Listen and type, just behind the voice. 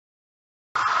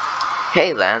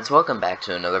Hey lads, welcome back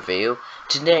to another video.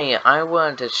 Today I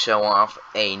wanted to show off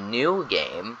a new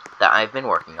game that I've been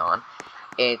working on.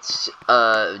 It's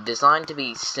designed to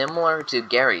be similar to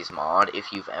Gary's Mod,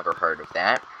 if you've ever heard of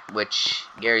that. Which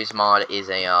Gary's Mod is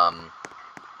it's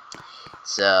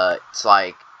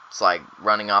like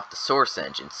running off the Source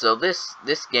engine. So this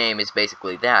game is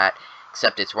basically that,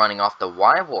 except it's running off the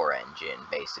War engine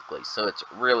basically. So it's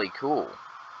really cool.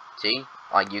 See,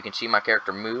 like you can see my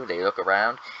character move. They look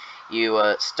around.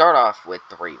 You start off with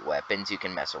 3 weapons you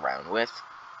can mess around with,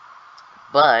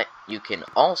 but you can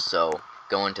also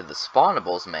go into the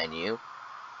spawnables menu,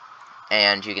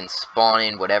 and you can spawn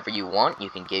in whatever you want. You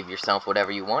can give yourself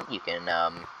whatever you want. You can,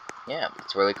 yeah,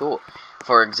 it's really cool.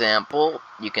 For example,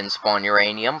 you can spawn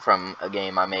uranium from a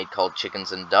game I made called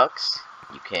Chickens and Ducks.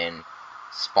 You can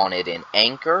spawn it in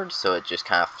anchored, so it just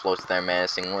kind of floats there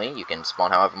menacingly. You can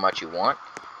spawn however much you want.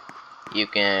 You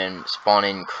can spawn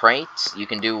in crates. You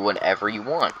can do whatever you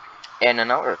want. And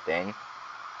another thing,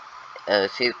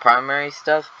 see the primary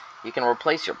stuff? You can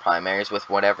replace your primaries with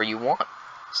whatever you want.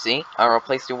 See? I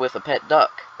replaced it with a pet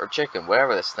duck, or chicken,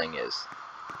 whatever this thing is.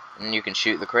 And you can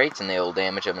shoot the crates and they'll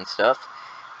damage them and stuff.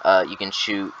 You can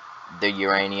shoot the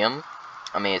uranium.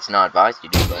 I mean, it's not advised you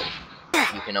do, but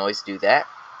you can always do that.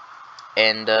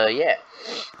 And, yeah.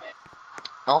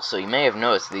 Also, you may have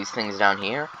noticed these things down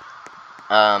here.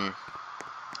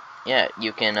 Yeah,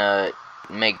 you can,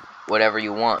 make whatever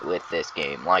you want with this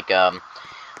game. Like, 1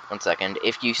 second.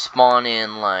 If you spawn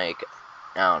in, like,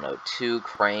 I don't know, 2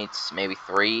 crates, maybe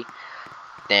 3,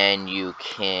 then you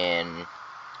can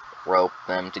rope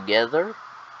them together.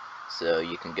 So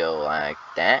you can go like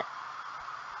that.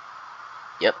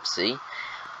 Yep, see?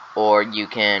 Or you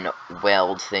can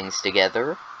weld things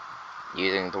together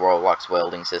using the Roblox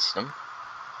welding system.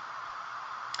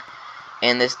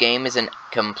 And this game is a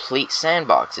complete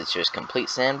sandbox. It's just complete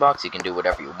sandbox. You can do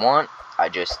whatever you want. I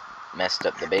just messed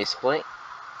up the base plate.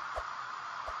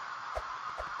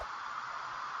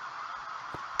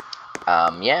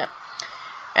 Yeah.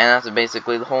 And that's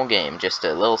basically the whole game. Just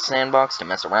a little sandbox to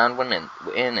mess around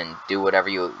in and do whatever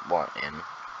you want in.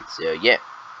 So, yeah.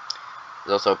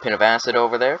 There's also a pin of acid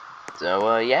over there.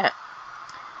 So, yeah.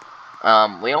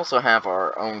 We also have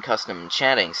our own custom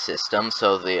chatting system,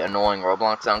 so the annoying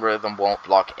Roblox algorithm won't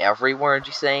block every word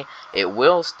you say. It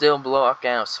will still block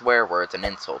out swear words and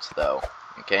insults, though.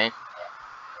 Okay?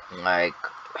 Like,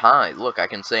 hi, look, I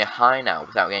can say hi now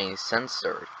without getting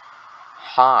censored.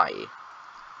 Hi.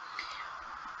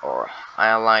 Or,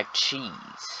 I like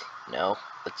cheese. You know?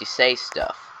 Lets you say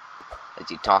stuff. Lets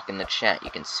you talk in the chat.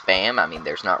 You can spam. I mean,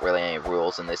 there's not really any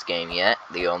rules in this game yet.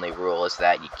 The only rule is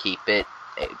that you keep it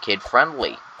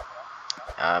kid-friendly.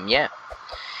 Yeah.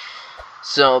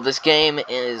 So, this game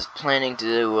is planning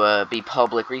to be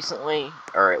public recently,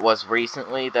 or it was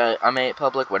recently that I made it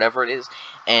public, whatever it is,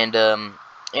 and,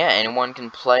 yeah, anyone can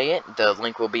play it. The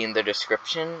link will be in the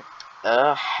description.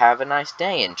 Have a nice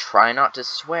day, and try not to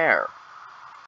swear.